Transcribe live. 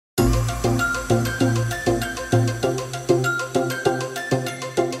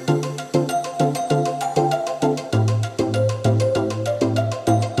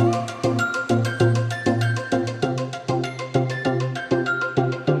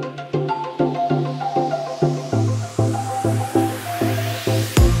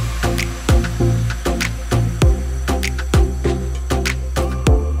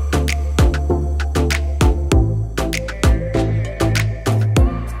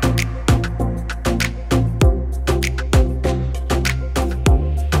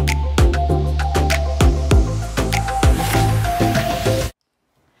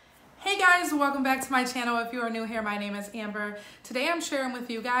to my channel. If you are new here, my name is Amber. Today I'm sharing with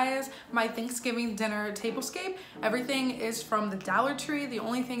you guys my Thanksgiving dinner tablescape. Everything is from the Dollar Tree. The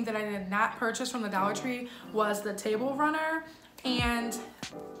only thing that I did not purchase from the Dollar Tree was the table runner and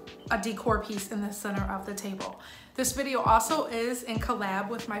a decor piece in the center of the table. This video also is in collab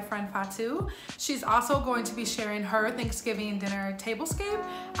with my friend Fatu. She's also going to be sharing her Thanksgiving dinner tablescape.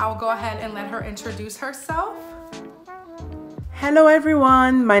 I'll go ahead and let her introduce herself. Hello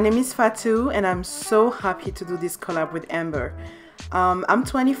everyone, my name is Fatu and I'm so happy to do this collab with Amber. I'm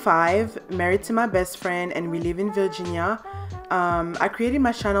 25, married to my best friend, and we live in Virginia. I created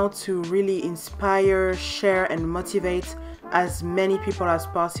my channel to really inspire, share and motivate as many people as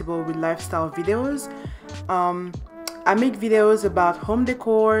possible with lifestyle videos. I make videos about home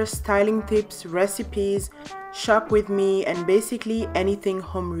decor, styling tips, recipes, shop with me, and basically anything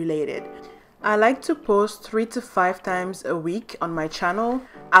home related. I like to post 3 to 5 times a week on my channel.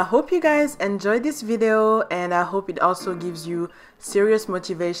 I hope you guys enjoyed this video, and I hope it also gives you serious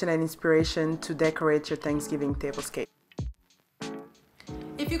motivation and inspiration to decorate your Thanksgiving tablescape.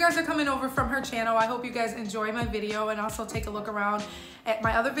 If you guys are coming over from her channel, I hope you guys enjoy my video and also take a look around at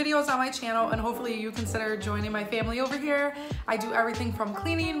my other videos on my channel, and hopefully you consider joining my family over here. I do everything from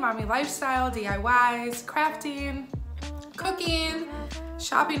cleaning, mommy lifestyle, DIYs, crafting, cooking,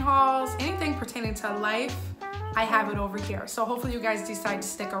 shopping hauls, anything pertaining to life, I have it over here. So hopefully you guys decide to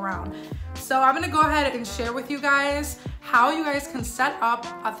stick around. So I'm gonna go ahead and share with you guys how you guys can set up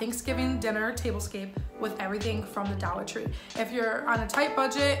a Thanksgiving dinner tablescape with everything from the Dollar Tree. If you're on a tight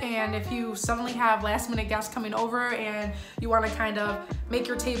budget and if you suddenly have last minute guests coming over and you wanna kind of make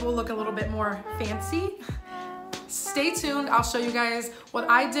your table look a little bit more fancy, stay tuned. I'll show you guys what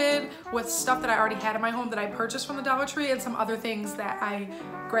I did with stuff that I already had in my home that I purchased from the Dollar Tree and some other things that I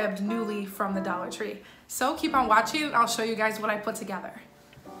grabbed newly from the Dollar Tree. So keep on watching and I'll show you guys what I put together.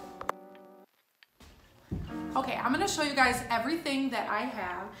 Okay, I'm gonna show you guys everything that I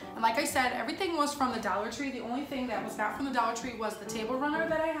have. And like I said, everything was from the Dollar Tree. The only thing that was not from the Dollar Tree was the table runner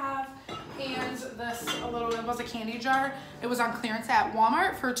that I have and this it was a candy jar. It was on clearance at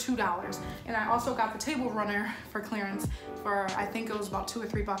Walmart for $2. And I also got the table runner for clearance for, I think it was about $2 or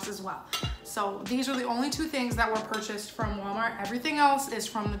 $3 as well. So these are the only two things that were purchased from Walmart. Everything else is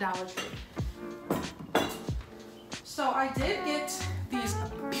from the Dollar Tree. So I did get these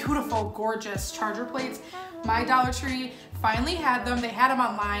beautiful, gorgeous charger plates. My Dollar Tree finally had them. They had them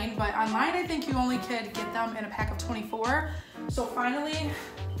online, but online I think you only could get them in a pack of 24. So finally,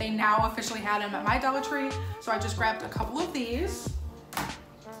 they now officially had them at my Dollar Tree. So I just grabbed a couple of these.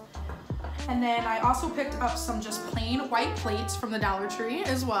 And then I also picked up some just plain white plates from the Dollar Tree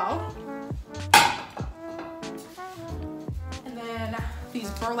as well. And then these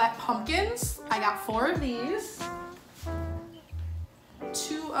burlap pumpkins. I got 4 of these.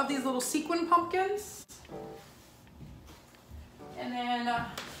 2 of these little sequin pumpkins. And then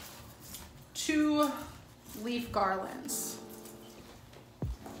 2 leaf garlands.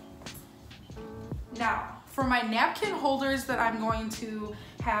 Now, for my napkin holders that I'm going to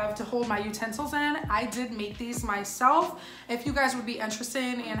have to hold my utensils in, I did make these myself. If you guys would be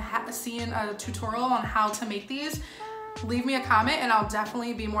interested in seeing a tutorial on how to make these, leave me a comment and I'll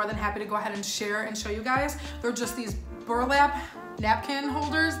definitely be more than happy to go ahead and share and show you guys. They're just these burlap napkin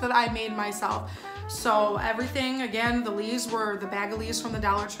holders that I made myself. So everything, again, the leaves were the bag of leaves from the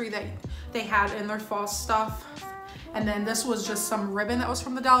Dollar Tree that they had in their fall stuff. And then this was just some ribbon that was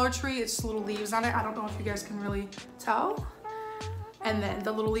from the Dollar Tree. It's little leaves on it. I don't know if you guys can really tell. And then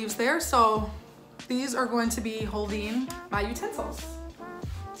the little leaves there. So these are going to be holding my utensils.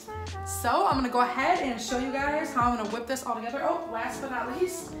 So I'm gonna go ahead and show you guys how I'm gonna whip this all together. Oh, last but not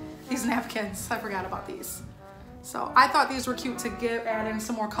least, these napkins. I forgot about these. So I thought these were cute to add in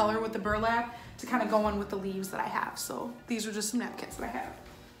some more color with the burlap to kind of go on with the leaves that I have. So these are just some napkins that I have.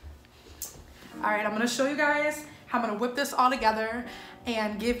 All right, I'm gonna show you guys how I'm gonna whip this all together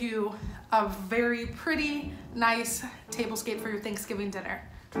and give you a very pretty, nice tablescape for your Thanksgiving dinner.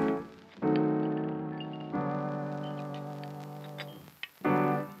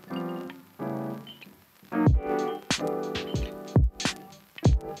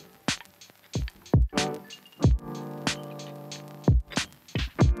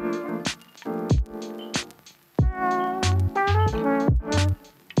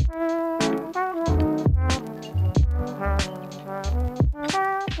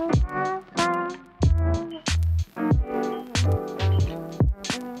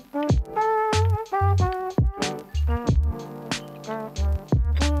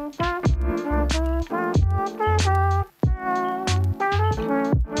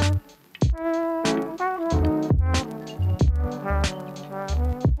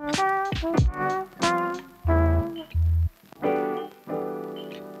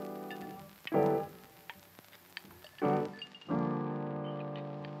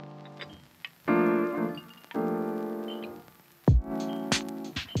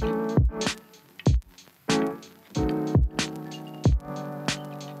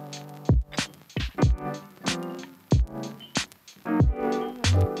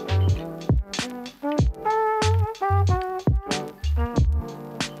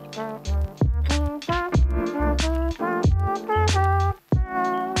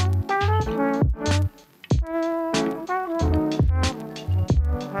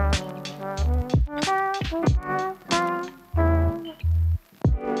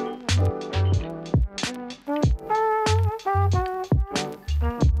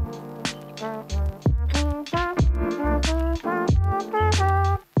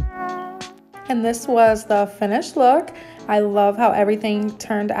 And this was the finished look. I love how everything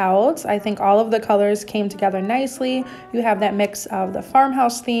turned out. I think all of the colors came together nicely. You have that mix of the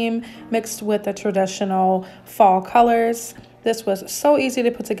farmhouse theme mixed with the traditional fall colors. This was so easy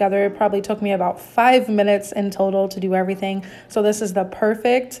to put together. It probably took me about 5 minutes in total to do everything. So this is the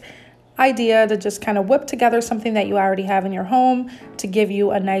perfect idea to just kind of whip together something that you already have in your home to give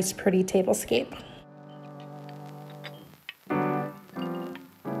you a nice, pretty tablescape.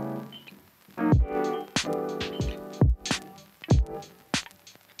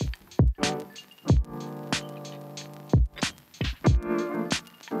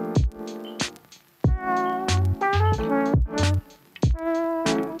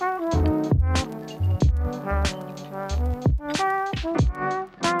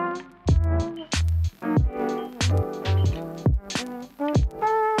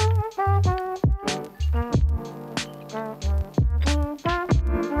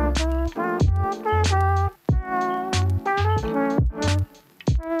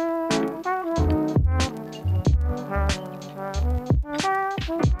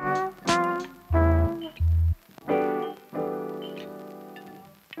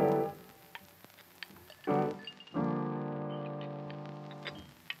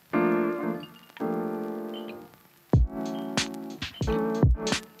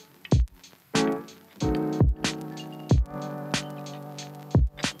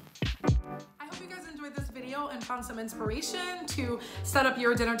 And found some inspiration to set up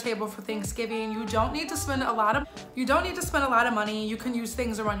your dinner table for Thanksgiving. You don't need to spend a lot of money. You can use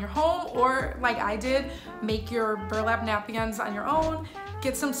things around your home, or like I did, make your burlap napkins on your own.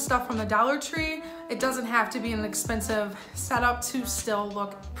 Get some stuff from the Dollar Tree. It doesn't have to be an expensive setup to still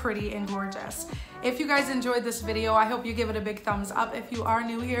look pretty and gorgeous. If you guys enjoyed this video, I hope you give it a big thumbs up. If you are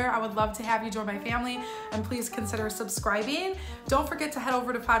new here, I would love to have you join my family, and please consider subscribing. Don't forget to head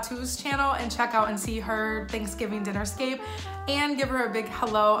over to Fatu's channel and check out and see her Thanksgiving dinnerscape, and give her a big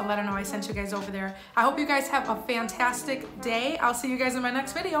hello and let her know I sent you guys over there. I hope you guys have a fantastic day. I'll see you guys in my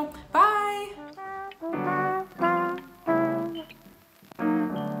next video. Bye.